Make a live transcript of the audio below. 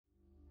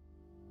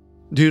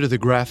Due to the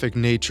graphic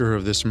nature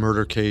of this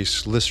murder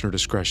case, listener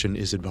discretion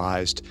is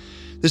advised.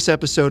 This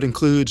episode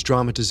includes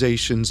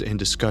dramatizations and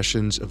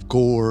discussions of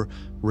gore,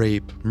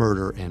 rape,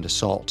 murder, and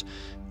assault.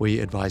 We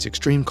advise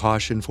extreme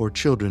caution for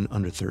children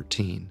under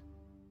 13.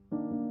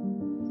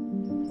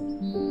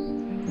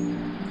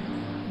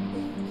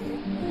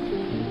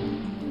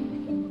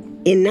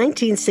 In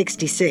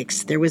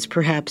 1966, there was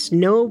perhaps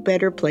no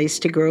better place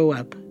to grow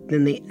up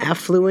than the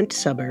affluent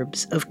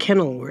suburbs of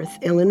Kenilworth,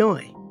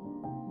 Illinois.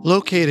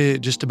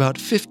 Located just about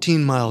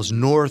 15 miles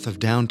north of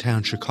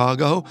downtown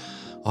Chicago,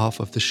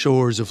 off of the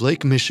shores of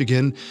Lake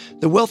Michigan,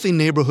 the wealthy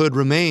neighborhood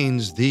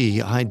remains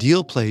the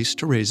ideal place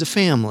to raise a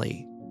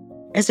family.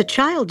 As a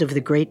child of the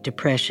Great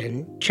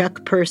Depression,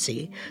 Chuck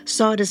Percy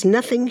saw it as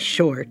nothing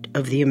short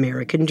of the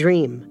American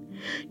dream.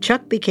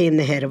 Chuck became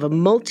the head of a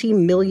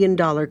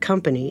multi-million-dollar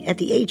company at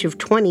the age of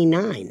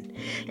 29,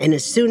 and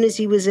as soon as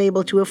he was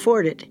able to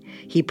afford it,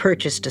 he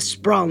purchased a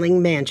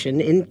sprawling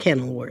mansion in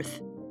Kenilworth.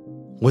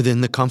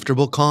 Within the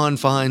comfortable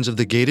confines of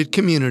the gated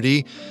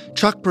community,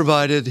 Chuck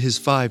provided his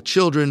 5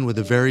 children with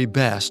the very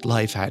best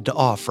life had to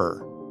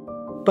offer.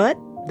 But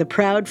the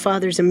proud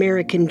father's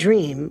American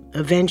dream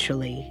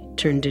eventually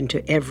turned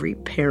into every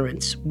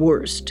parent's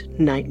worst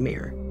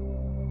nightmare.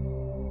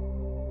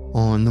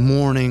 On the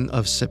morning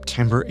of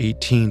September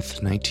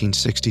 18th,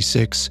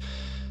 1966,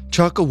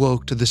 Chuck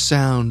awoke to the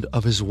sound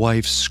of his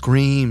wife's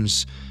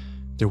screams.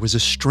 There was a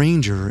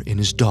stranger in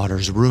his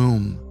daughter's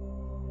room.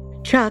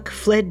 Chuck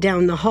fled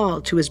down the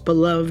hall to his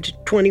beloved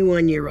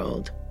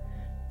 21-year-old,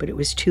 but it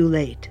was too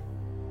late.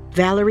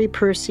 Valerie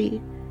Percy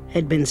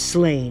had been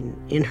slain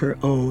in her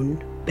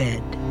own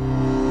bed.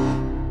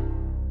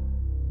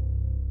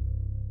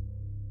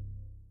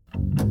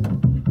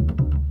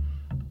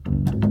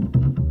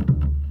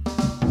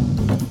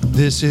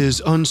 This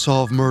is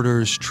Unsolved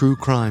Murders True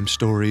Crime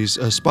Stories,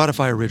 a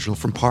Spotify original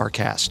from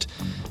Parcast.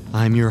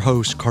 I'm your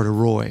host, Carter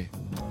Roy.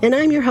 And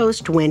I'm your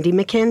host, Wendy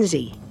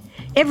McKenzie.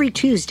 Every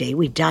Tuesday,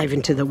 we dive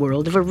into the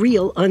world of a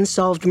real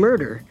unsolved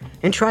murder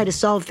and try to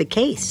solve the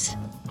case.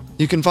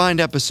 You can find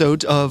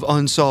episodes of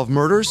Unsolved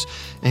Murders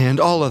and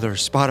all other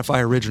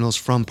Spotify originals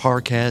from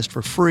Parcast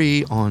for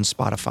free on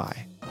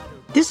Spotify.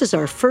 This is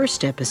our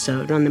first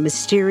episode on the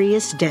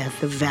mysterious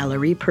death of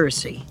Valerie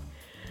Percy.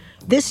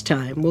 This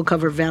time, we'll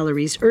cover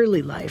Valerie's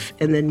early life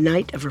and the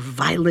night of her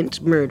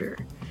violent murder.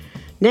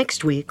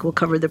 Next week, we'll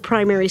cover the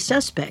primary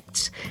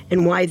suspects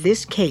and why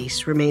this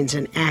case remains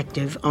an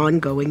active,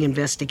 ongoing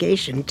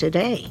investigation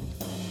today.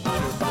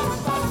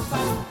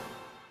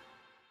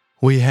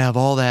 We have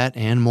all that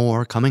and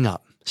more coming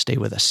up. Stay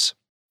with us.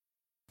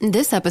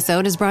 This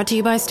episode is brought to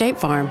you by State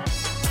Farm.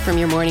 From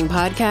your morning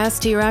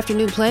podcast to your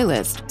afternoon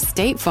playlist,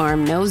 State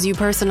Farm knows you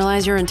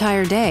personalize your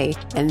entire day,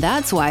 and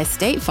that's why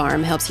State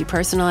Farm helps you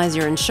personalize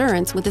your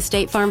insurance with the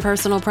State Farm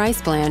Personal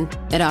Price Plan.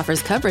 It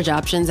offers coverage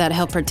options that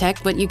help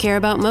protect what you care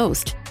about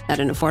most at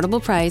an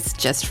affordable price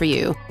just for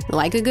you.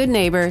 Like a good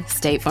neighbor,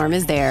 State Farm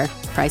is there.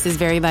 Prices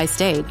vary by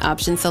state.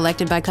 Options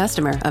selected by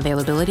customer.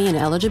 Availability and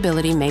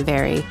eligibility may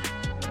vary.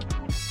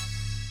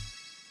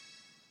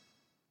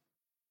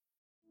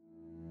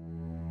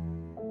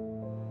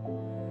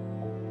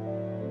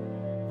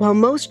 While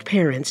most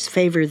parents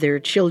favor their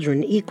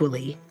children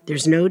equally,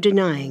 there's no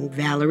denying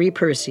Valerie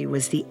Percy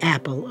was the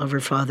apple of her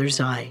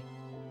father's eye.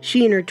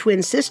 She and her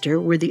twin sister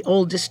were the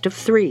oldest of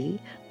 3,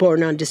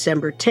 born on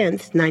December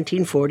 10th,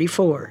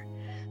 1944.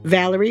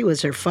 Valerie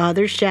was her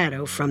father's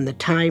shadow from the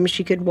time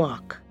she could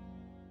walk.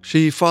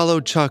 She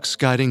followed Chuck's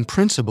guiding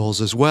principles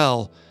as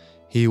well.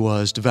 He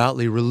was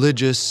devoutly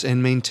religious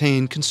and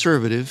maintained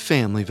conservative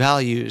family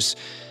values.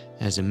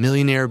 As a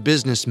millionaire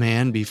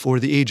businessman before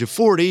the age of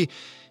 40,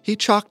 he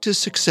chalked his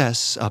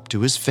success up to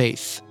his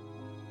faith.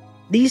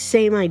 These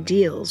same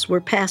ideals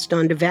were passed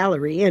on to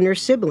Valerie and her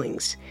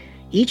siblings.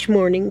 Each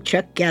morning,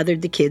 Chuck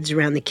gathered the kids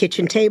around the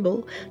kitchen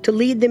table to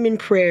lead them in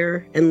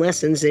prayer and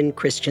lessons in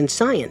Christian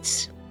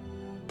Science.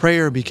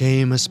 Prayer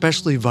became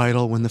especially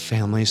vital when the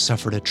family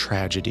suffered a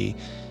tragedy.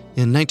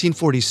 In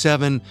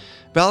 1947,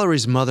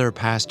 Valerie's mother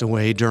passed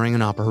away during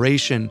an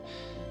operation.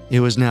 It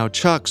was now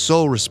Chuck's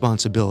sole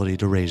responsibility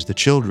to raise the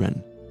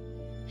children.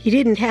 He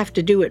didn't have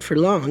to do it for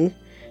long.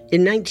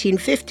 In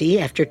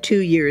 1950, after 2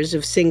 years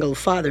of single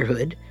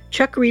fatherhood,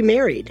 Chuck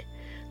remarried.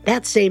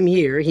 That same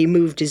year, he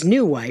moved his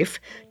new wife,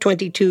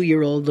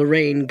 22-year-old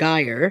Lorraine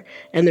Geyer,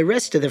 and the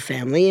rest of the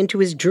family into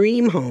his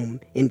dream home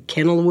in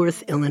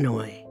Kenilworth,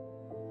 Illinois.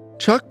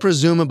 Chuck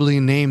presumably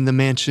named the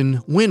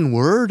mansion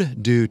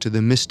Windward due to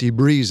the misty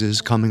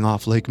breezes coming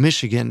off Lake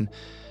Michigan.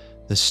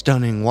 The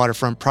stunning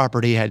waterfront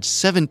property had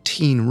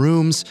 17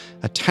 rooms,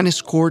 a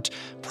tennis court,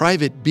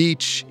 private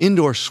beach,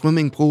 indoor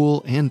swimming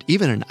pool, and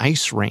even an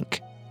ice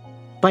rink.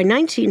 By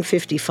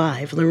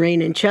 1955,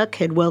 Lorraine and Chuck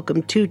had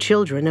welcomed 2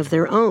 children of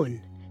their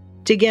own.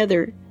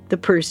 Together, the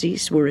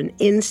Percys were an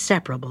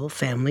inseparable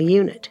family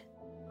unit.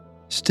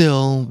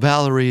 Still,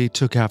 Valerie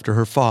took after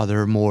her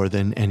father more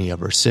than any of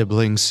her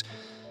siblings.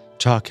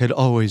 Chuck had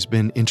always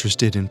been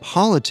interested in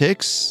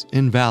politics,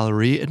 and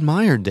Valerie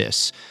admired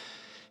this.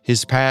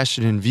 His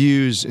passion and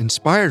views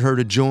inspired her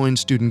to join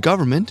student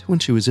government when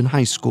she was in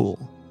high school.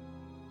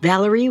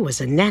 Valerie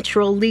was a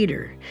natural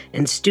leader,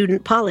 and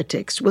student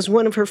politics was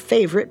one of her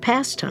favorite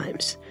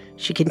pastimes.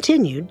 She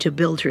continued to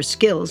build her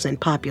skills and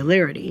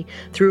popularity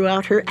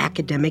throughout her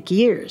academic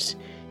years.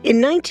 In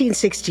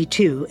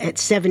 1962, at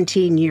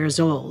 17 years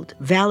old,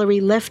 Valerie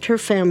left her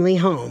family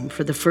home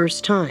for the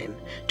first time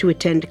to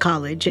attend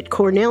college at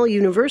Cornell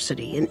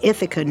University in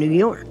Ithaca, New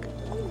York.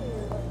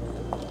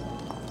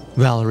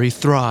 Valerie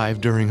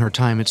thrived during her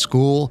time at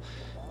school.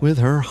 With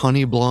her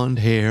honey blonde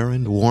hair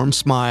and warm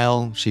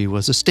smile, she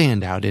was a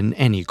standout in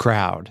any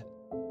crowd.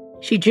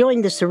 She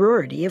joined the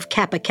sorority of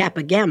Kappa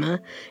Kappa Gamma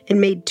and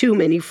made too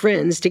many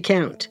friends to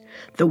count.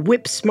 The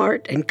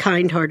whip-smart and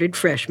kind-hearted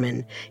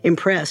freshman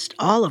impressed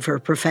all of her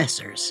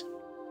professors.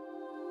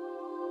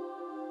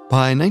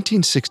 By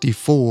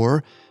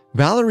 1964,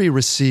 Valerie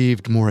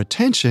received more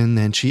attention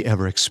than she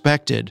ever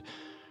expected.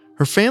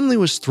 Her family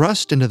was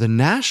thrust into the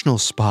national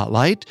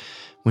spotlight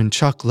when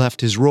Chuck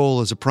left his role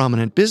as a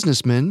prominent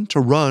businessman to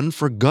run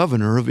for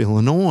governor of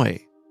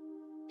Illinois.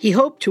 He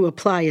hoped to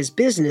apply his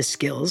business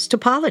skills to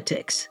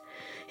politics.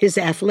 His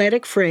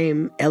athletic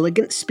frame,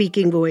 elegant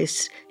speaking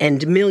voice,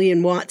 and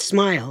million-watt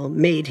smile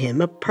made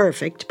him a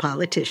perfect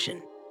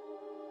politician.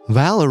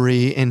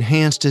 Valerie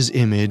enhanced his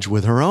image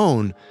with her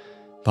own.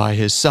 By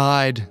his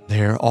side,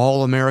 their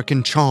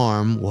all-American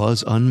charm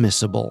was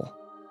unmissable.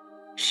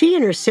 She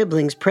and her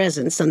siblings'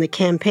 presence on the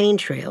campaign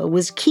trail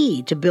was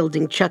key to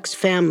building Chuck's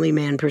family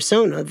man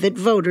persona that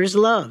voters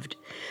loved.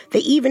 They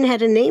even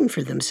had a name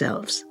for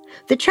themselves,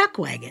 the Chuck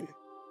Wagon.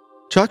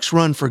 Chuck's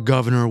run for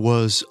governor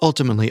was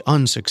ultimately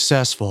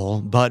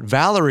unsuccessful, but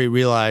Valerie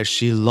realized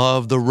she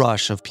loved the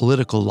rush of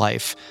political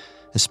life,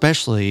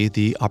 especially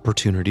the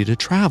opportunity to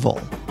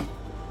travel.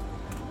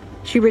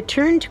 She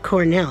returned to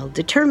Cornell,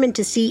 determined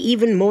to see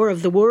even more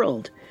of the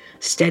world,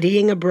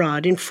 studying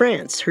abroad in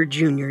France her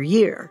junior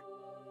year.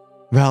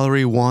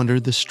 Valerie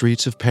wandered the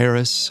streets of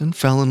Paris and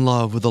fell in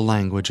love with the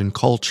language and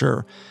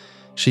culture.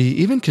 She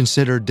even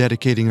considered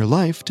dedicating her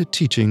life to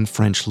teaching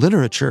French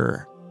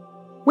literature.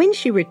 When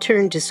she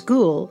returned to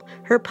school,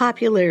 her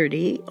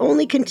popularity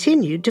only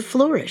continued to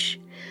flourish.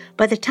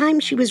 By the time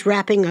she was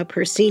wrapping up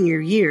her senior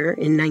year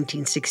in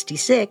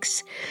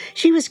 1966,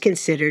 she was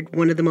considered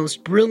one of the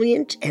most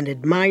brilliant and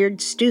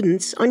admired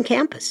students on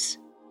campus.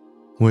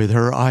 With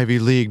her Ivy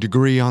League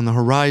degree on the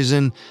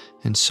horizon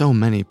and so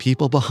many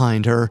people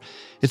behind her,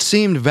 it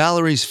seemed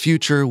Valerie's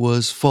future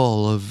was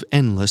full of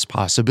endless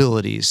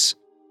possibilities.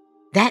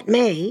 That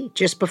May,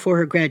 just before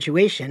her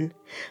graduation,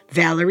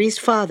 Valerie's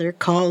father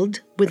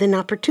called with an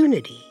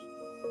opportunity.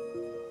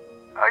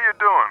 How you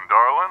doing,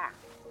 darling?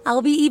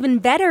 I'll be even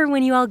better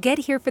when you all get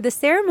here for the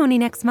ceremony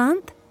next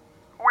month.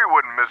 We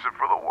wouldn't miss it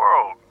for the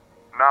world.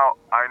 Now,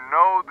 I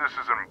know this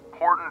is an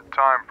important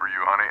time for you,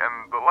 honey,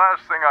 and the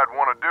last thing I'd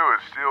want to do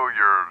is steal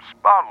your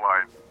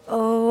spotlight.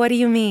 Oh, what do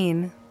you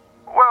mean?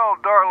 Well,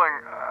 darling,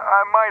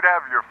 I might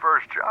have your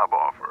first job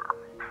offer.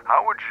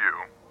 How would you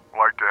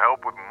like to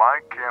help with my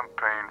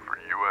campaign for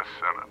U.S.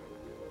 Senate?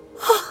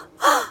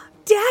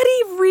 Daddy,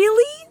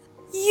 really?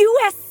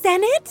 U.S.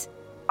 Senate?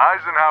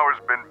 Eisenhower's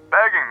been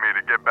begging me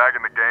to get back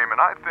in the game, and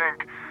I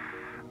think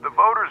the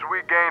voters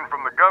we gain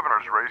from the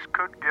governor's race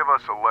could give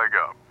us a leg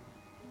up.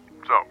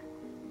 So,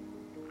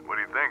 what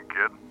do you think,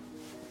 kid?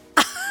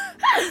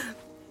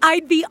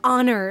 I'd be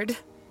honored.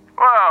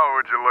 Well,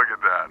 would you look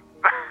at that?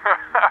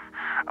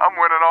 I'm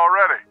winning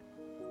already.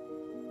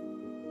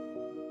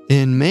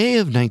 In May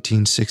of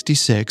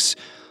 1966,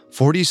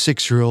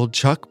 46-year-old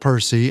Chuck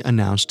Percy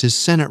announced his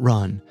Senate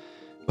run.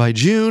 By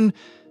June,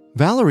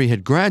 Valerie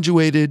had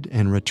graduated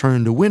and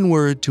returned to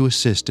Windward to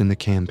assist in the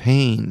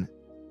campaign.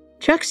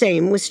 Chuck's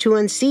aim was to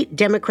unseat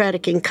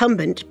Democratic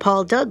incumbent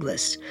Paul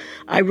Douglas.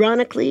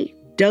 Ironically,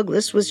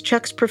 Douglas was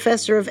Chuck's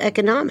professor of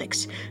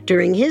economics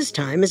during his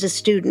time as a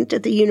student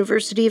at the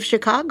University of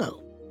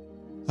Chicago.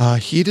 A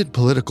heated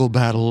political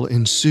battle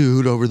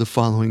ensued over the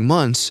following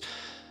months,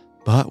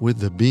 but with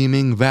the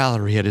beaming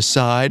Valerie at his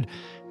side,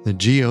 the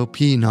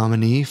GOP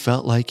nominee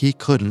felt like he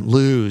couldn't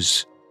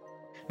lose.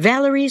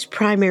 Valerie's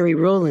primary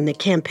role in the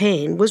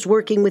campaign was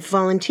working with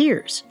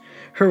volunteers.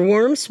 Her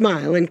warm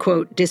smile and,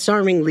 quote,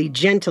 disarmingly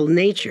gentle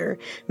nature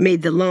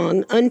made the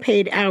long,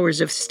 unpaid hours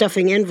of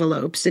stuffing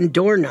envelopes and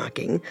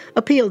door-knocking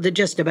appeal to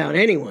just about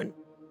anyone.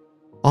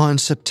 On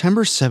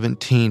September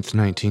 17,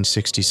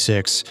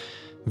 1966,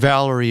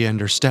 Valerie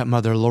and her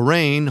stepmother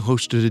Lorraine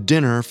hosted a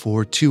dinner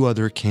for 2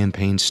 other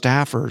campaign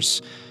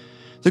staffers.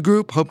 The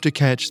group hoped to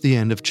catch the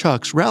end of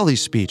Chuck's rally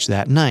speech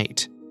that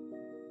night.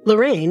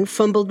 Lorraine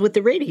fumbled with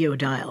the radio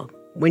dial.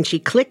 When she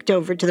clicked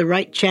over to the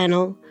right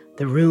channel,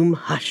 the room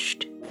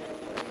hushed.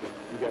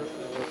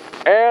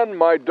 And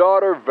my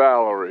daughter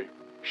Valerie.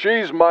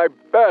 She's my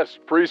best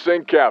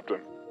precinct captain.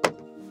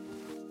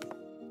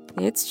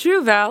 It's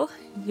true, Val.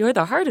 You're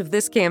the heart of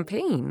this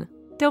campaign.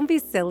 Don't be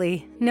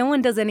silly. No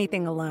one does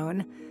anything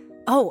alone.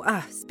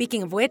 Oh,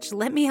 speaking of which,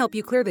 let me help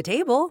you clear the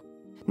table.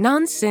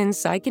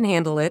 Nonsense, I can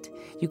handle it.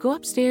 You go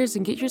upstairs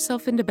and get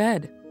yourself into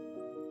bed.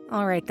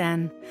 All right,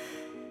 then.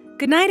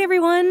 Good night,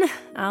 everyone.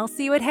 I'll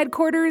see you at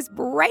headquarters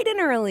bright and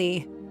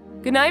early.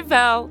 Good night,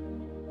 Val.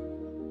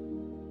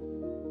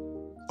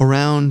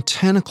 Around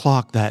 10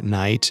 o'clock that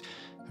night,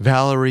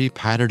 Valerie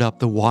padded up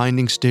the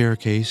winding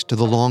staircase to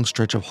the long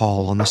stretch of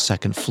hall on the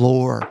second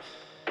floor.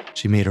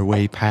 She made her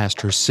way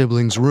past her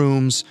siblings'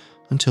 rooms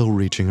until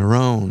reaching her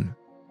own.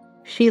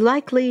 She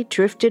likely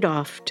drifted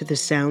off to the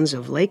sounds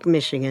of Lake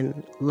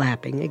Michigan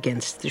lapping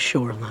against the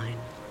shoreline.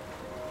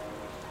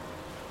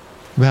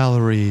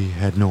 Valerie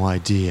had no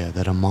idea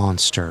that a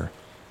monster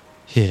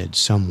hid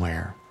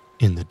somewhere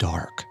in the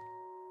dark.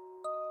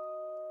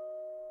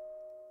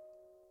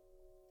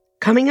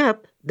 Coming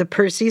up, the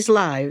Percy's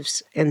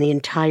lives and the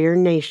entire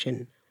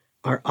nation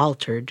are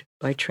altered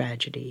by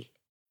tragedy.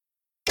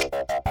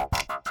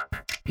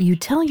 You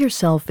tell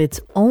yourself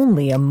it's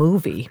only a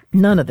movie.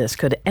 None of this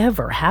could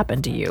ever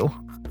happen to you.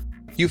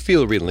 You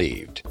feel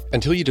relieved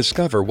until you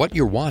discover what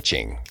you're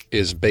watching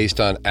is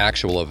based on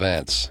actual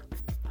events.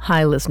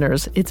 Hi,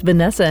 listeners. It's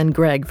Vanessa and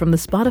Greg from the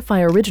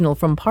Spotify original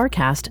from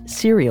Parcast,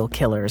 Serial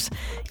Killers.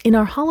 In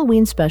our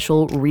Halloween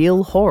special,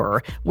 Real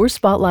Horror, we're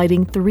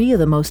spotlighting 3 of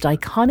the most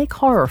iconic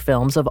horror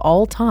films of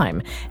all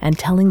time and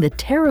telling the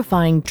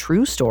terrifying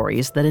true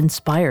stories that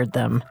inspired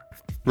them.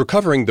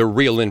 Recovering the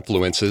real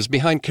influences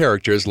behind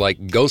characters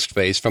like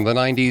Ghostface from the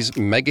 90s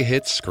mega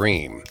hit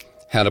Scream,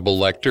 Hannibal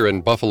Lecter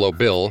and Buffalo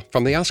Bill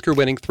from the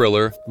Oscar-winning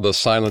thriller The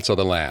Silence of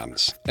the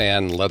Lambs,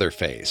 and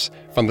Leatherface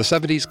from the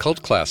 70s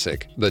cult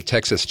classic The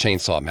Texas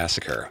Chainsaw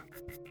Massacre.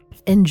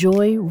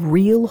 Enjoy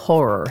Real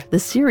Horror, the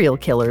Serial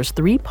Killers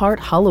 3-part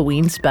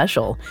Halloween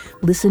special.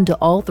 Listen to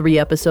all 3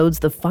 episodes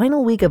the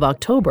final week of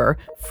October,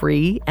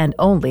 free and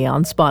only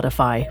on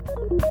Spotify.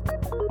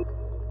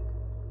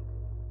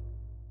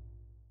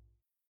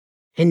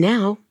 And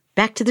now,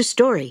 back to the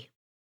story.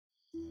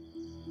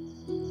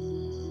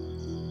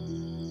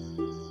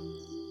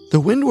 The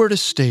Windward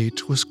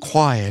estate was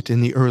quiet in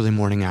the early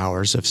morning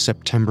hours of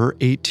September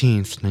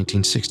 18th,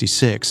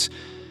 1966.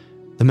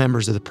 The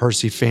members of the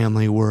Percy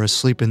family were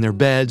asleep in their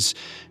beds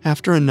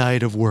after a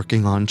night of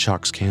working on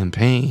Chuck's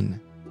campaign.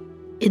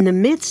 In the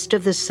midst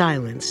of the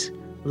silence,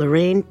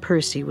 Lorraine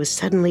Percy was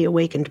suddenly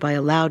awakened by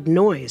a loud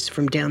noise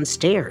from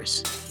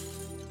downstairs.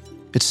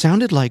 It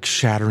sounded like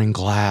shattering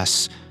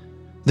glass.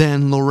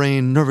 Then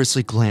Lorraine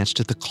nervously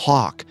glanced at the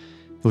clock.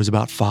 It was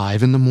about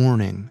 5 in the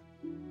morning.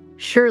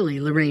 Surely,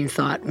 Lorraine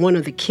thought, one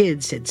of the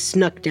kids had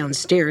snuck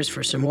downstairs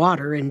for some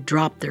water and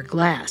dropped their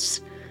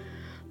glass.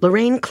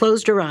 Lorraine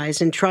closed her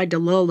eyes and tried to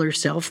lull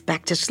herself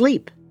back to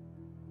sleep.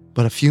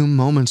 But a few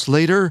moments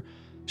later,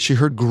 she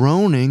heard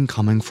groaning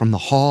coming from the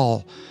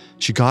hall.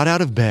 She got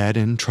out of bed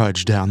and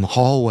trudged down the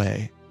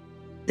hallway.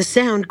 The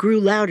sound grew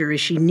louder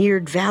as she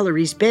neared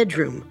Valerie's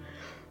bedroom.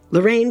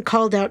 Lorraine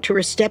called out to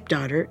her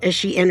stepdaughter as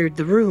she entered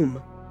the room.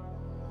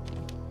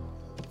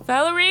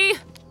 Valerie?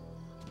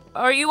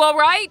 Are you all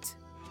right?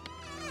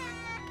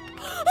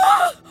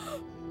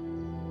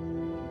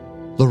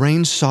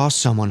 Lorraine saw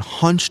someone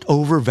hunched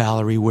over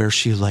Valerie where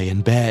she lay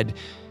in bed.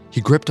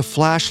 He gripped a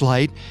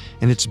flashlight,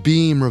 and its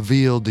beam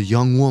revealed the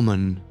young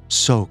woman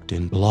soaked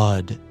in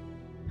blood.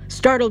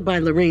 Startled by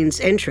Lorraine's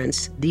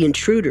entrance, the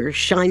intruder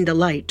shined the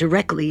light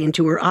directly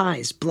into her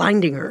eyes,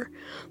 blinding her.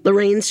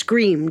 Lorraine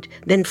screamed,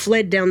 then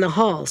fled down the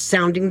hall,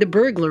 sounding the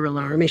burglar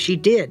alarm as she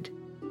did.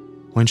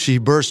 When she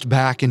burst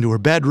back into her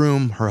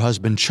bedroom, her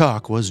husband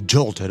Chuck was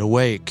jolted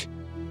awake.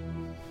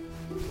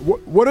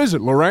 What is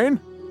it, Lorraine?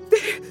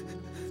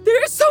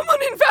 There is someone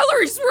in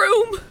Valerie's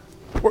room!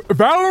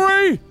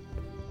 Valerie?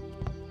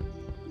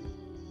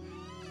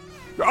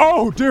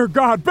 Oh, dear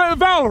God.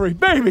 Valerie,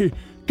 baby,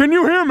 can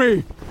you hear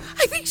me?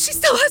 I think she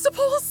still has a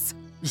pulse.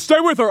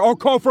 Stay with her. I'll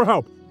call for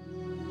help.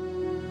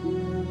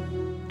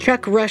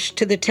 Chuck rushed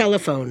to the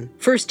telephone.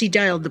 First, he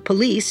dialed the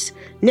police.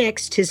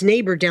 Next, his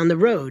neighbor down the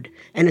road,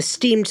 an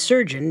esteemed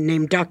surgeon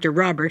named Dr.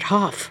 Robert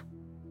Hoff.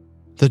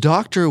 The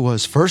doctor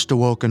was first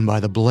awoken by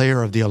the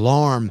blare of the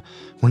alarm.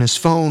 When his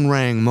phone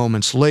rang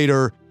moments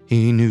later,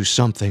 he knew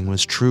something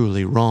was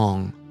truly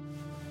wrong.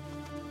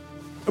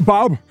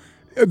 Bob,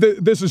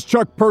 this is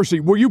Chuck Percy.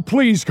 Will you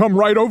please come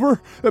right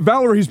over?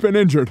 Valerie's been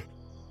injured.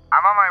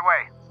 I'm on my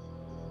way.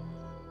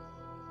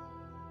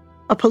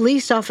 A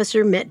police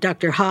officer met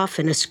Dr. Hoff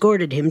and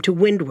escorted him to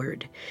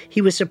Windward.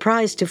 He was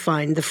surprised to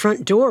find the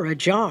front door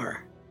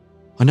ajar.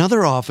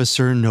 Another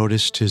officer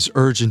noticed his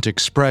urgent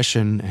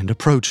expression and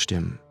approached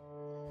him.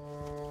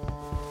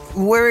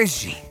 Where is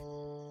she?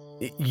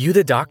 You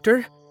the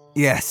doctor?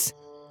 Yes.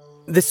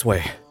 This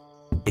way.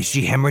 Is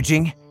she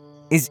hemorrhaging?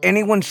 Is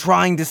anyone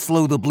trying to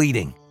slow the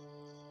bleeding?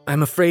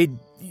 I'm afraid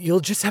you'll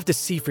just have to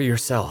see for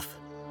yourself.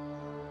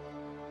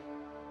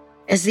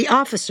 As the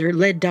officer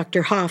led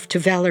Dr. Hoff to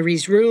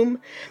Valerie's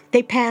room,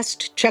 they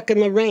passed Chuck and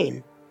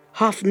Lorraine.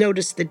 Hoff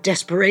noticed the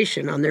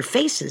desperation on their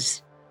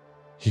faces.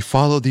 He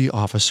followed the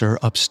officer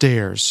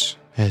upstairs.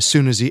 As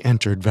soon as he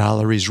entered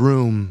Valerie's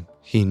room,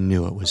 he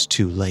knew it was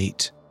too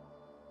late.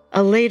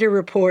 A later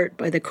report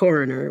by the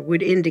coroner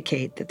would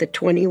indicate that the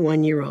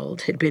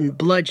 21-year-old had been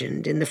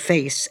bludgeoned in the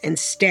face and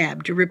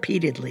stabbed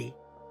repeatedly.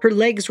 Her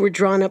legs were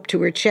drawn up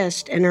to her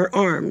chest and her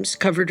arms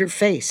covered her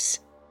face.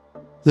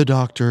 The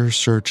doctor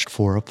searched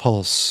for a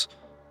pulse.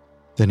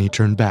 Then he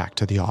turned back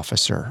to the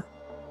officer.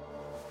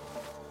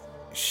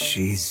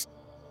 She's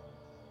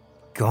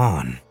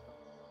gone.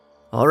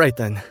 All right,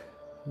 then.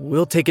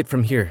 We'll take it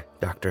from here,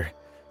 Doctor.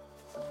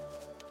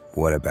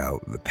 What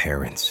about the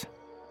parents?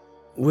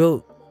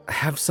 We'll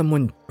have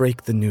someone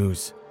break the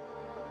news.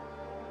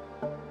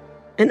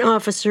 An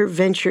officer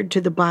ventured to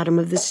the bottom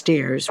of the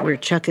stairs where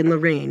Chuck and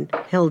Lorraine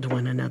held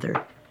one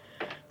another.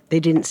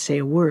 They didn't say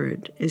a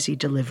word as he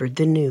delivered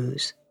the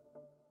news.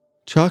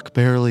 Chuck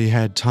barely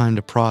had time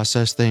to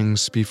process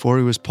things before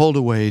he was pulled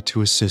away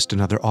to assist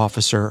another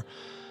officer.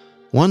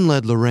 One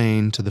led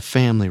Lorraine to the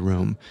family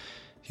room.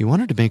 He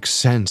wanted to make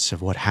sense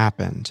of what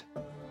happened.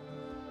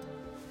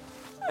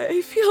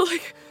 I feel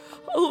like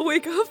I'll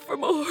wake up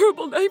from a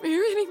horrible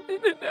nightmare any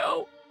minute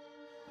now.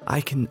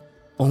 I can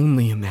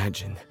only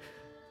imagine.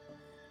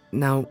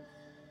 Now,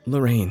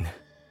 Lorraine,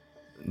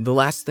 the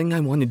last thing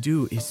I want to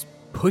do is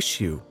push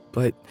you,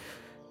 but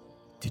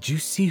did you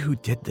see who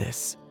did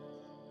this?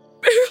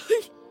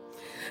 Barely.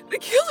 The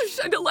killer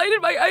shined a light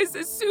in my eyes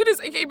as soon as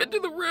I came into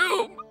the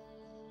room.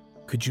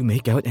 Could you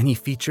make out any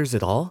features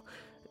at all?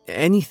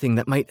 Anything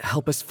that might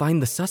help us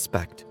find the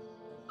suspect?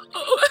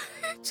 Oh,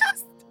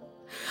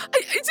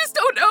 I just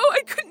don't know.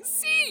 I couldn't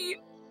see.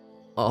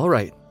 All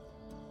right.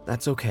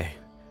 That's okay.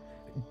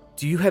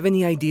 Do you have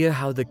any idea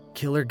how the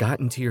killer got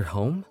into your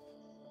home?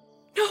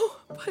 No,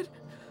 but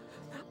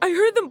I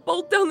heard them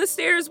bolt down the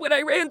stairs when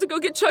I ran to go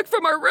get Chuck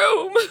from our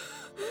room.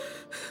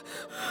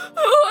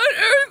 Who on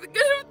earth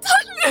could have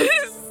done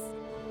this?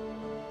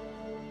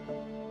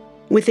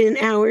 Within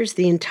hours,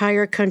 the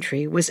entire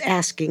country was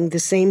asking the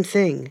same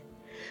thing.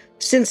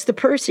 Since the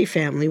Percy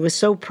family was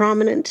so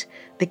prominent,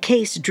 the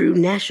case drew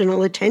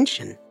national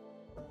attention.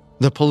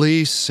 The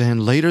police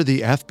and later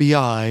the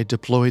FBI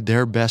deployed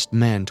their best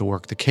men to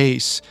work the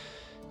case.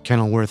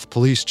 Kenilworth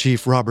Police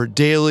Chief Robert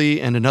Daly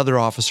and another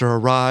officer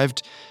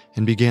arrived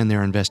and began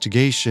their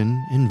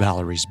investigation in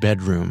Valerie's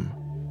bedroom.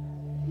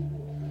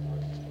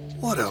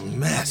 What a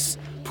mess.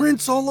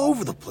 Prints all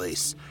over the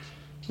place.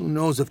 Who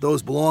knows if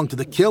those belong to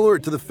the killer or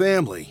to the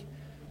family?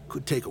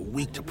 Could take a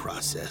week to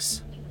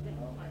process.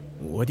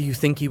 What do you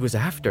think he was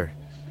after?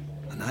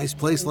 A nice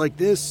place like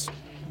this?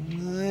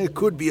 It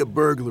could be a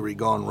burglary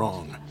gone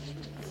wrong.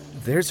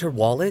 There's her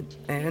wallet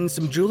and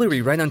some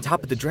jewelry right on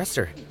top of the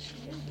dresser.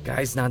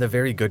 Guy's not a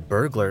very good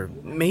burglar.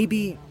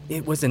 Maybe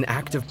it was an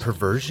act of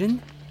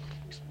perversion?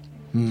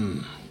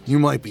 You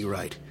might be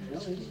right.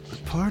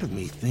 But part of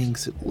me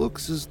thinks it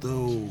looks as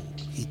though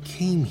he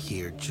came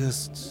here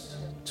just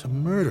to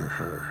murder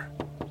her.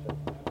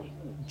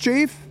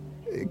 Chief,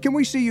 can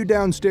we see you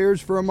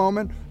downstairs for a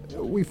moment?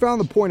 We found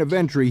the point of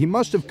entry. He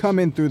must have come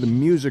in through the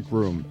music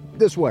room.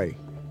 This way.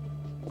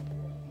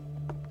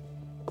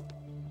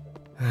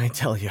 I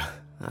tell you,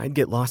 I'd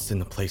get lost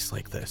in a place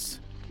like this.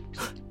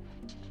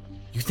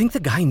 You think the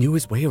guy knew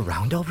his way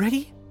around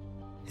already?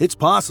 It's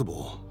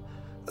possible.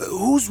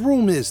 Whose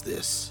room is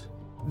this?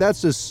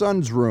 That's his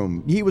son's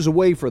room. He was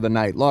away for the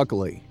night,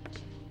 luckily.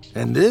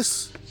 And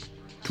this?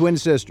 Twin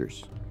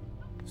sisters.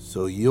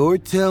 So you're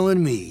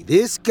telling me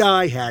this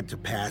guy had to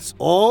pass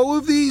all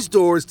of these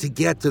doors to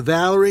get to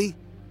Valerie?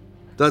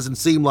 Doesn't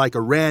seem like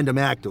a random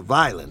act of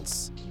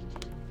violence.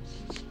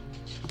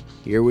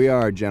 Here we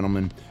are,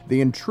 gentlemen. The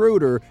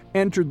intruder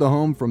entered the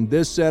home from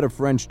this set of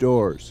French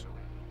doors.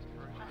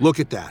 Look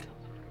at that.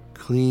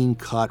 Clean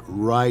cut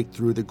right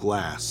through the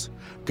glass.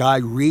 Guy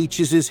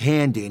reaches his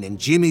hand in and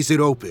jimmies it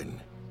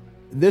open.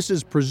 This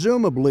is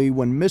presumably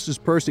when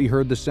Mrs. Percy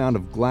heard the sound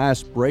of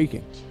glass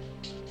breaking.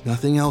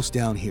 Nothing else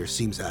down here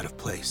seems out of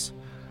place.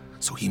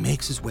 So he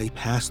makes his way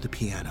past the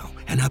piano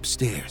and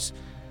upstairs.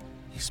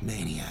 This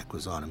maniac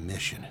was on a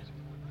mission.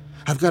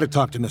 I've got to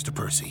talk to Mr.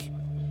 Percy.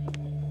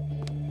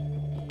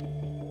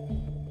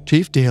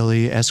 Chief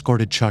Daly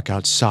escorted Chuck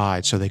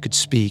outside so they could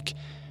speak.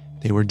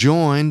 They were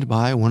joined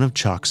by one of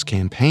Chuck's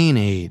campaign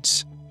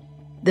aides.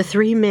 The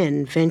three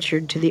men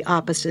ventured to the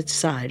opposite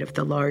side of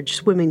the large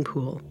swimming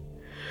pool.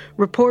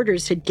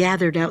 Reporters had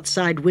gathered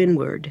outside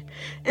windward,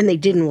 and they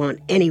didn't want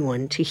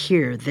anyone to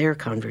hear their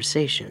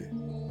conversation.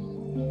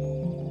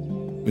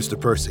 Mr.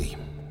 Percy,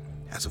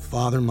 as a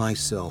father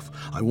myself,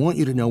 I want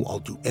you to know I'll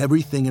do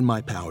everything in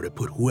my power to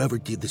put whoever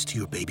did this to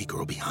your baby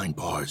girl behind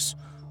bars.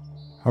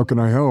 How can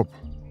I help?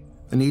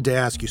 I need to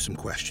ask you some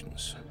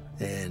questions,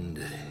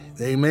 and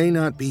they may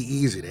not be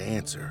easy to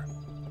answer.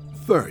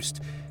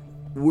 First,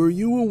 were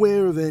you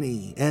aware of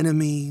any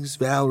enemies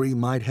Valerie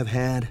might have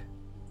had?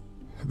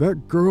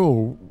 That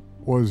girl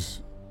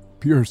was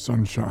pure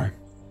sunshine.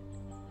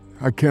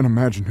 I can't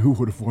imagine who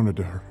would have wanted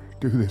to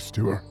do this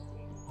to her.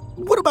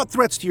 What about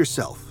threats to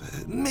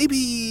yourself?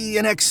 Maybe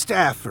an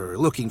ex-staffer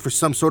looking for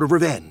some sort of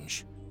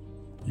revenge?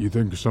 You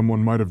think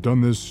someone might have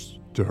done this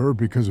to her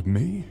because of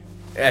me?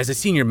 As a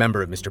senior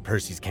member of Mr.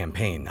 Percy's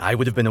campaign, I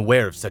would have been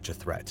aware of such a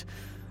threat.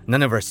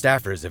 None of our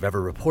staffers have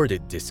ever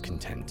reported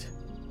discontent.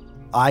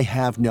 I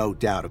have no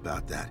doubt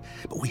about that,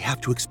 but we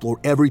have to explore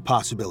every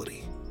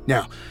possibility.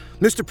 Now,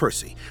 Mr.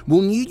 Percy,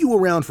 we'll need you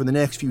around for the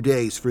next few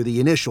days for the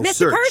initial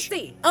search. Mr.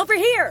 Percy, over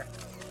here!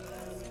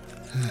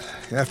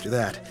 After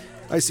that,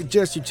 I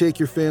suggest you take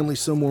your family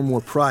somewhere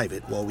more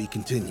private while we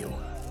continue.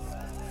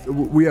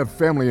 We have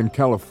family in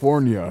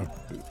California.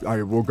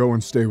 I will go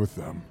and stay with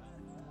them.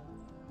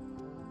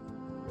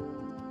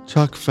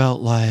 Chuck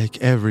felt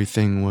like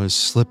everything was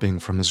slipping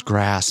from his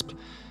grasp,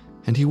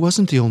 and he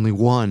wasn't the only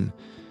one.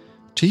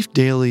 Chief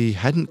Daly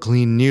hadn't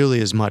gleaned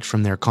nearly as much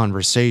from their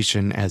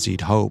conversation as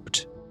he'd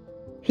hoped.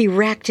 He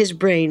racked his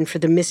brain for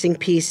the missing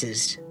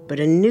pieces, but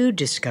a new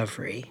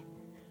discovery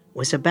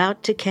was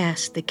about to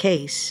cast the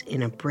case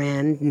in a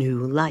brand new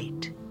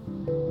light.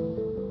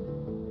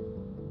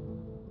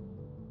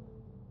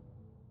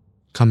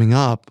 Coming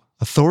up,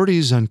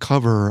 authorities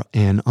uncover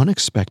an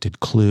unexpected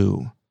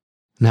clue.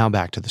 Now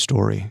back to the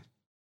story.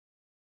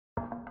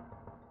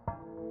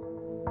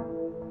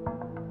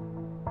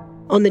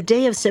 On the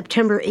day of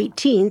September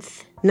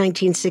 18th,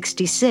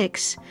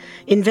 1966,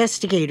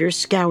 investigators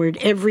scoured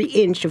every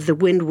inch of the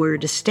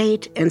Windward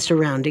estate and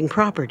surrounding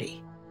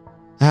property.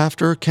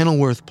 After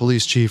Kenilworth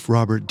Police Chief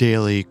Robert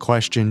Daly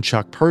questioned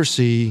Chuck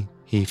Percy,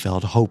 he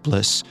felt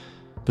hopeless.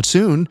 But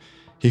soon,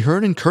 he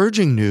heard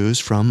encouraging news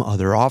from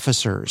other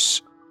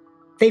officers.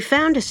 They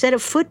found a set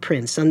of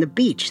footprints on the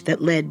beach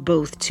that led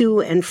both to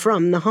and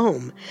from the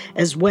home,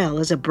 as well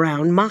as a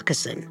brown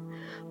moccasin.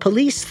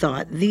 Police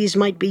thought these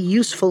might be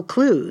useful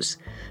clues,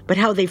 but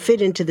how they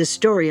fit into the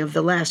story of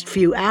the last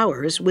few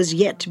hours was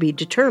yet to be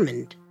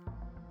determined.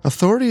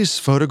 Authorities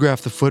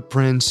photographed the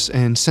footprints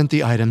and sent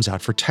the items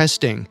out for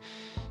testing.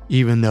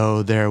 Even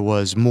though there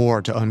was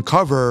more to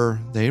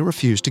uncover, they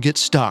refused to get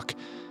stuck.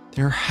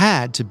 There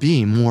had to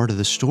be more to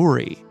the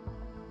story.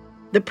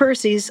 The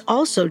Percys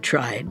also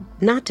tried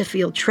not to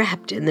feel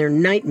trapped in their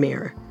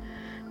nightmare.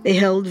 They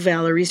held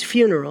Valerie's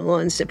funeral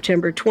on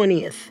September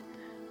 20th.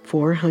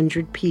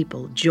 400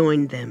 people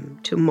joined them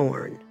to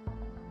mourn.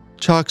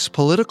 Chuck's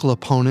political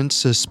opponent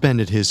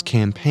suspended his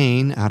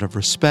campaign out of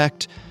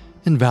respect,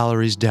 and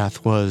Valerie's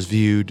death was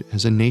viewed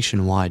as a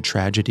nationwide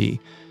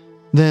tragedy.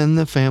 Then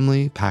the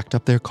family packed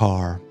up their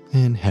car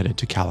and headed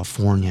to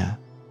California.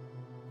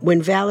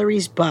 When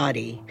Valerie's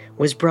body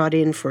was brought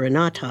in for an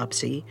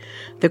autopsy,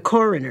 the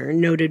coroner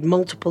noted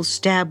multiple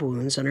stab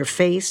wounds on her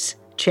face,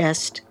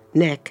 chest,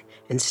 neck,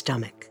 and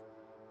stomach.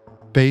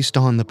 Based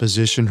on the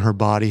position her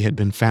body had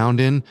been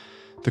found in,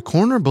 the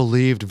coroner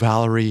believed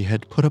Valerie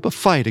had put up a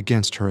fight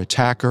against her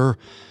attacker,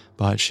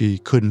 but she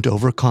couldn't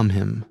overcome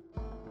him.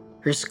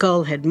 Her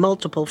skull had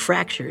multiple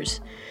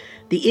fractures.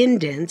 The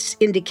indents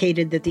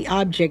indicated that the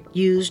object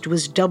used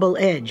was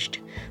double-edged,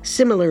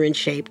 similar in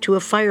shape to a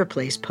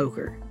fireplace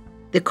poker.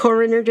 The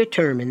coroner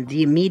determined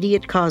the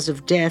immediate cause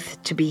of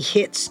death to be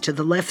hits to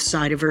the left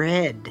side of her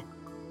head.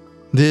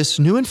 This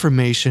new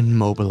information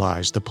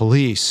mobilized the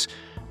police.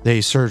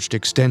 They searched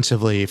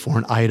extensively for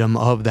an item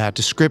of that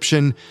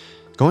description,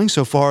 going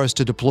so far as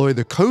to deploy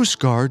the Coast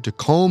Guard to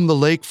comb the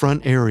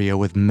lakefront area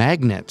with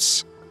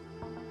magnets.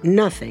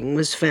 Nothing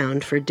was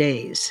found for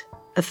days.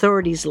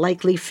 Authorities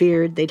likely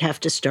feared they'd have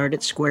to start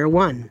at square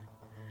one.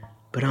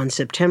 But on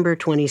September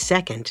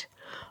 22nd,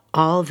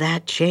 all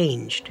that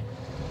changed.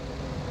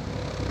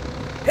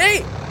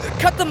 Hey!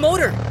 Cut the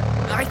motor!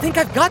 I think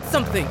I've got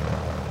something!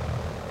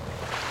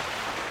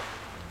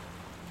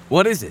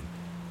 What is it?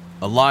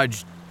 A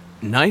large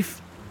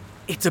knife?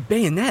 It's a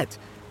bayonet.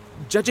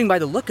 Judging by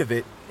the look of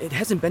it, it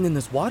hasn't been in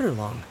this water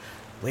long.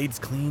 Blade's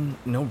clean,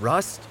 no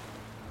rust.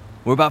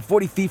 We're about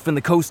 40 feet from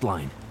the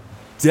coastline.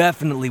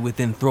 Definitely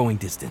within throwing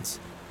distance.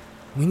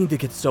 We need to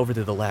get this over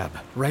to the lab,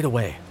 right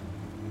away.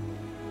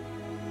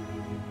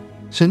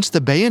 Since the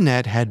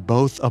bayonet had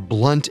both a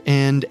blunt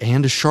end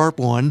and a sharp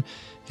one,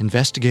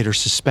 investigators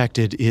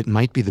suspected it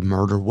might be the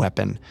murder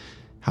weapon.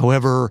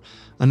 However,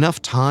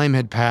 enough time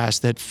had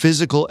passed that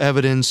physical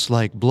evidence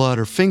like blood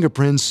or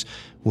fingerprints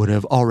would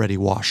have already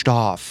washed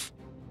off.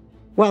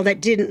 While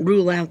that didn't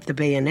rule out the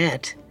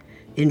bayonet,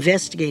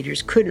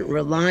 investigators couldn't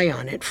rely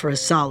on it for a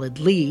solid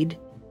lead.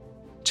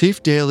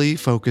 Chief Daly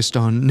focused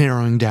on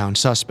narrowing down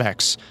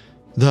suspects.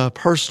 The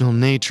personal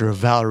nature of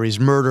Valerie's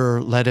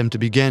murder led him to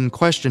begin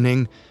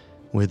questioning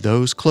with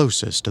those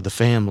closest to the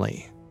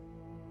family.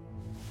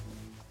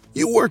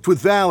 You worked with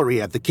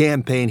Valerie at the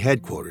campaign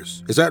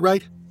headquarters, is that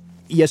right?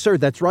 Yes, sir,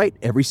 that's right.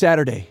 Every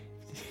Saturday.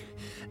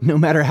 No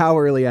matter how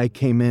early I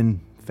came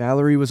in,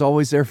 Valerie was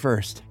always there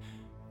first.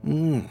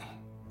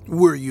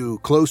 Were you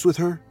close with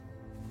her?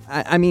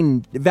 I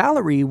mean,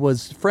 Valerie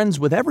was friends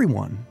with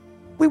everyone.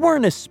 We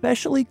weren't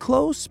especially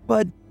close,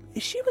 but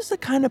she was the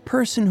kind of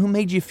person who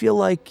made you feel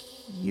like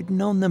you'd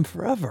known them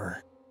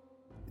forever.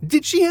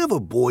 Did she have a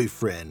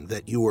boyfriend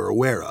that you were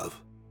aware of?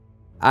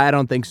 I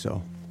don't think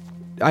so.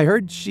 I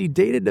heard she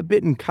dated a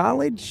bit in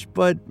college,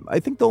 but I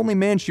think the only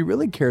man she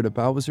really cared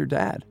about was her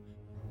dad.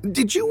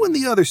 Did you and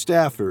the other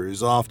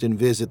staffers often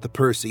visit the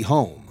Percy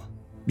home?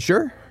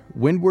 Sure.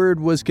 Windward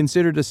was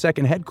considered a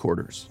second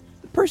headquarters.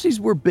 The Percys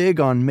were big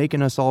on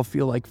making us all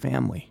feel like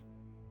family.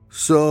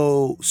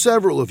 So,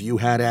 several of you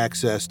had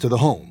access to the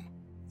home?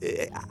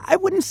 I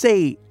wouldn't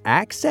say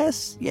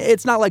access.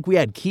 It's not like we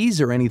had keys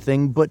or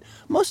anything, but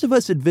most of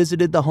us had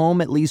visited the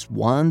home at least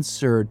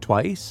once or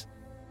twice.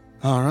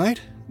 All right,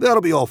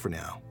 that'll be all for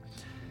now.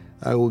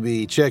 I will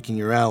be checking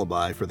your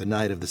alibi for the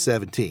night of the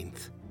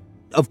 17th.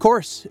 Of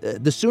course.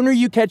 The sooner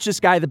you catch this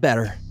guy, the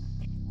better.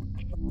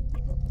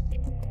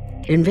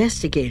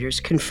 Investigators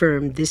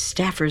confirmed this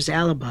staffer's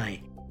alibi.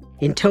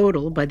 In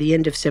total, by the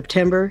end of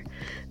September,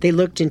 they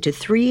looked into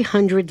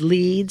 300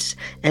 leads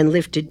and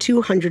lifted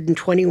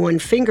 221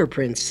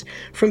 fingerprints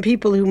from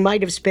people who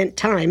might have spent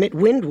time at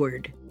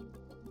Windward.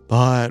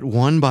 But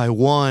one by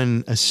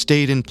one,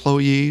 estate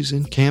employees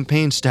and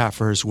campaign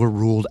staffers were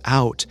ruled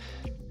out.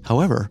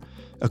 However,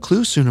 a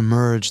clue soon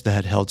emerged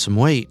that held some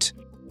weight.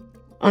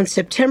 On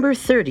September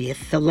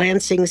 30th, the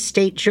Lansing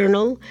State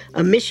Journal,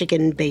 a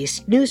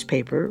Michigan-based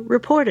newspaper,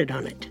 reported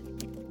on it.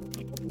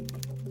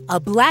 A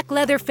black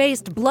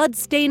leather-faced,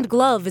 blood-stained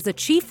glove is a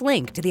chief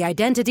link to the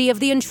identity of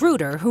the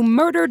intruder who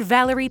murdered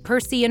Valerie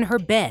Percy in her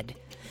bed.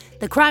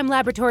 The crime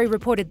laboratory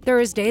reported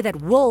Thursday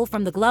that wool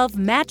from the glove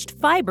matched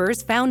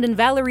fibers found in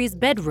Valerie's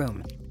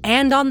bedroom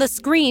and on the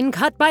screen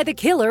cut by the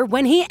killer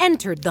when he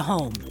entered the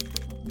home.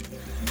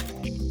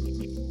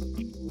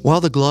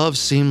 While the gloves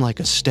seemed like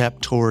a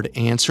step toward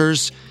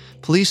answers,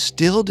 police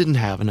still didn't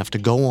have enough to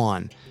go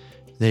on.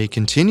 They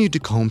continued to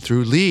comb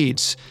through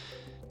leads.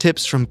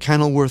 Tips from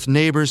Kenilworth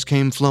neighbors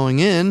came flowing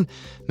in.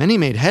 Many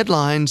made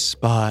headlines,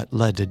 but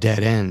led to dead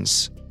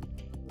ends.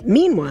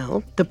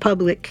 Meanwhile, the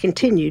public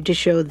continued to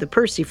show the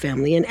Percy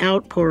family an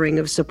outpouring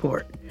of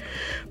support.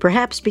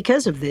 Perhaps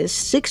because of this,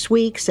 6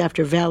 weeks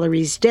after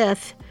Valerie's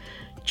death,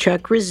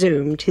 Chuck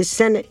resumed his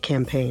Senate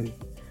campaign.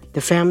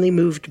 The family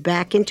moved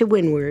back into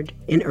Windward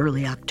in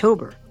early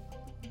October.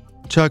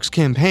 Chuck's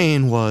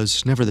campaign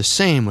was never the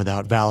same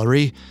without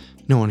Valerie.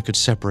 No one could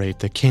separate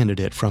the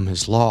candidate from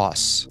his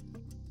loss.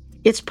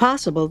 It's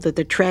possible that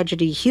the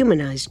tragedy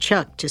humanized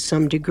Chuck to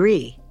some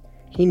degree.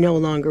 He no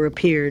longer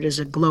appeared as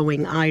a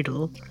glowing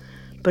idol,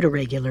 but a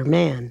regular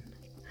man.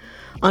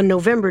 On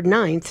November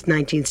 9th,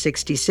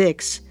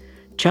 1966,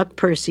 Chuck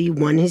Percy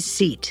won his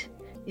seat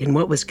in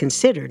what was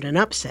considered an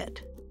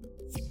upset.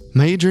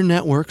 Major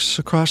networks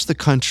across the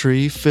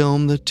country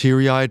filmed the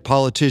teary-eyed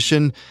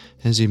politician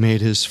as he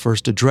made his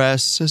first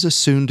address as a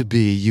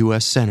soon-to-be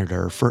U.S.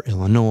 Senator for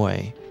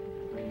Illinois.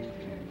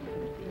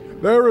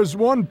 There is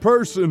one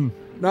person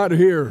not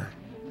here,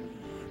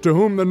 to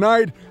whom the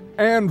night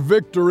and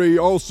victory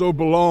also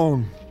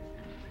belong.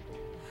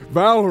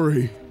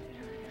 Valerie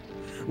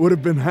would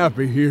have been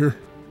happy here.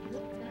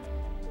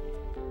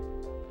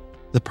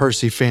 The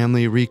Percy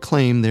family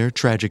reclaimed their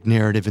tragic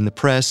narrative in the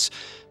press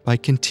by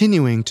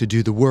continuing to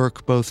do the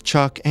work both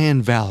Chuck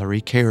and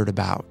Valerie cared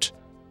about.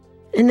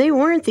 And they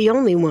weren't the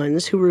only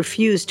ones who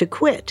refused to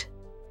quit.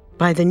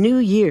 By the new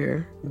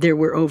year, there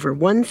were over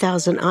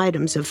 1,000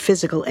 items of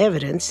physical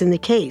evidence in the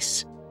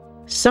case.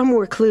 Some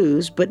were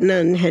clues, but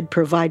none had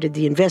provided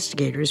the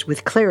investigators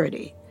with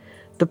clarity.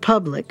 The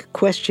public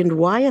questioned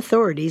why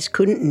authorities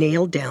couldn't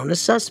nail down a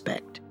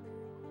suspect.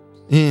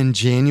 In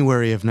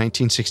January of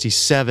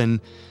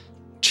 1967,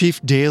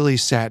 Chief Daly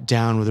sat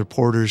down with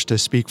reporters to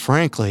speak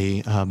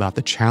frankly about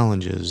the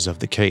challenges of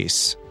the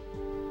case.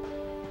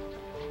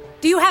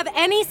 Do you have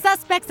any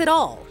suspects at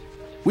all?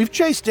 We've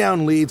chased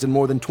down leads in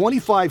more than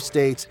 25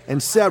 states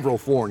and several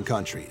foreign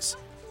countries.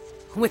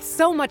 With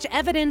so much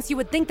evidence, you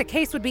would think the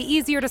case would be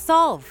easier to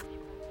solve.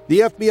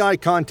 The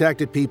FBI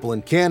contacted people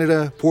in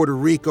Canada, Puerto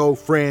Rico,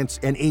 France,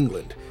 and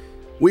England.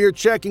 We are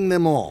checking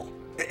them all.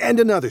 And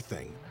another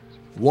thing,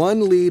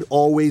 one lead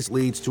always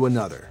leads to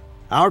another.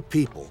 Our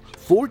people,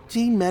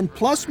 14 men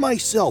plus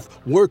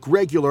myself, work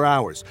regular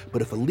hours,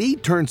 but if a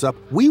lead turns up,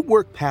 we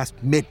work past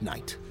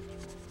midnight.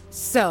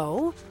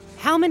 So,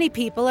 how many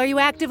people are you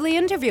actively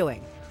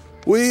interviewing?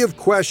 We have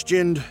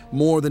questioned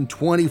more than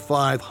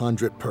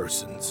 2,500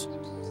 persons.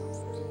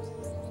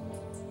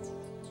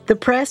 The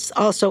press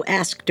also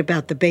asked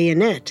about the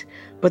bayonet,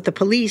 but the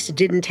police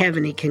didn't have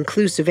any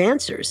conclusive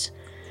answers.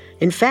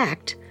 In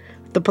fact,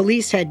 the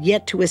police had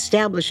yet to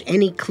establish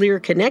any clear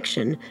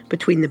connection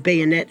between the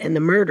bayonet and the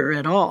murder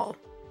at all.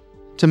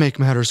 To make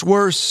matters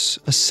worse,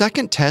 a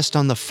second test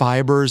on the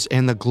fibers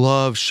and the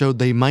glove showed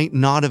they might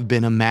not have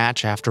been a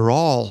match after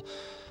all.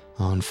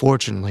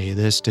 Unfortunately,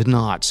 this did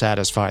not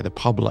satisfy the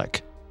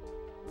public.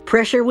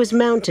 Pressure was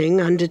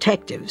mounting on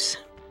detectives.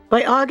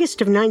 By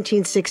August of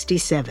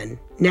 1967,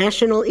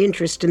 national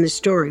interest in the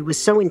story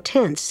was so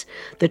intense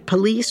that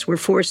police were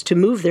forced to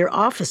move their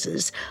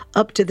offices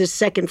up to the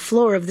second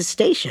floor of the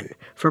station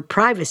for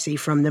privacy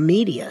from the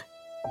media.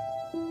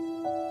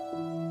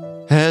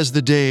 As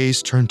the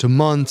days turned to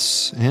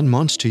months and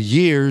months to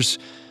years,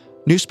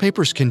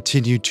 newspapers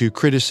continued to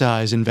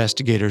criticize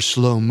investigators'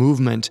 slow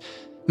movement.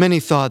 Many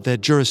thought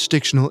that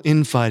jurisdictional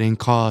infighting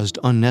caused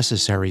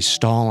unnecessary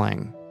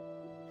stalling.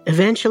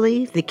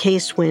 Eventually, the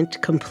case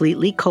went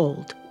completely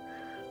cold.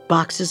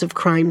 Boxes of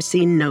crime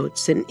scene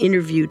notes and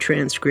interview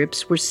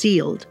transcripts were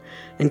sealed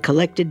and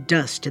collected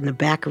dust in the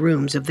back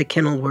rooms of the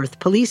Kenilworth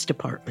Police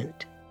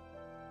Department.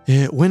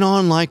 It went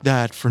on like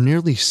that for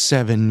nearly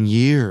 7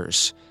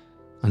 years,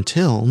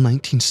 until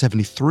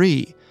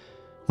 1973,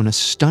 when a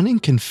stunning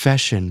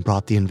confession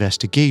brought the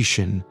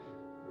investigation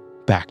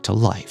back to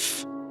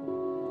life.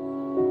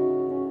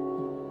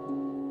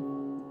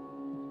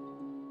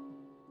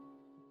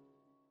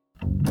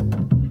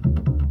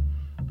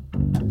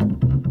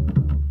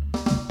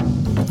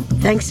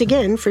 Thanks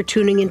again for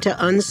tuning into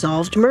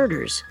Unsolved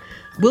Murders.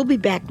 We'll be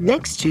back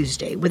next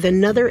Tuesday with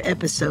another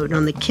episode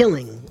on the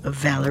killing of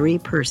Valerie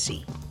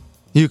Percy.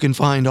 You can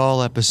find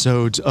all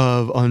episodes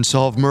of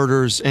Unsolved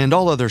Murders and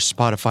all other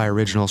Spotify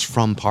originals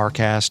from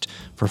Parcast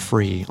for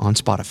free on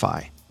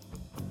Spotify.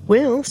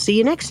 We'll see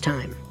you next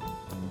time.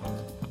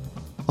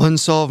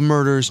 Unsolved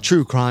Murders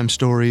True Crime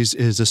Stories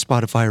is a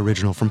Spotify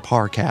original from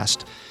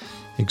Parcast.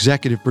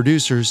 Executive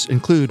producers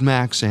include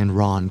Max and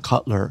Ron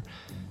Cutler.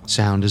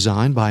 Sound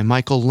design by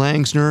Michael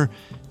Langsner,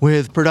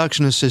 with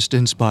production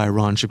assistance by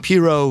Ron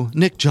Shapiro,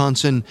 Nick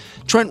Johnson,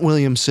 Trent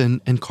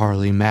Williamson, and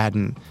Carly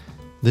Madden.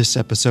 This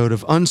episode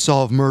of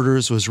Unsolved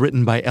Murders was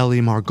written by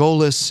Ellie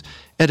Margolis,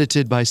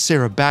 edited by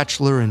Sarah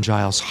Batchelor and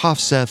Giles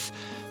Hofseth,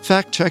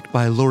 fact-checked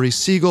by Lori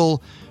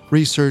Siegel,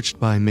 researched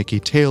by Mickey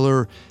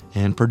Taylor,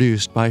 and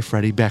produced by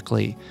Freddie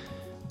Beckley.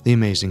 The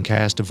amazing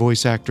cast of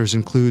voice actors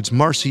includes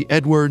Marcy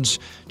Edwards,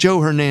 Joe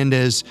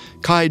Hernandez,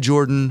 Kai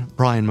Jordan,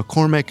 Brian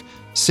McCormick,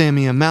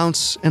 Samia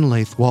Mounts, and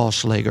Laith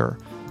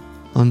Walschlager.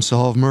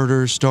 Unsolved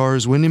Murders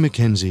stars Wendy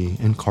McKenzie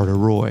and Carter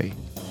Roy.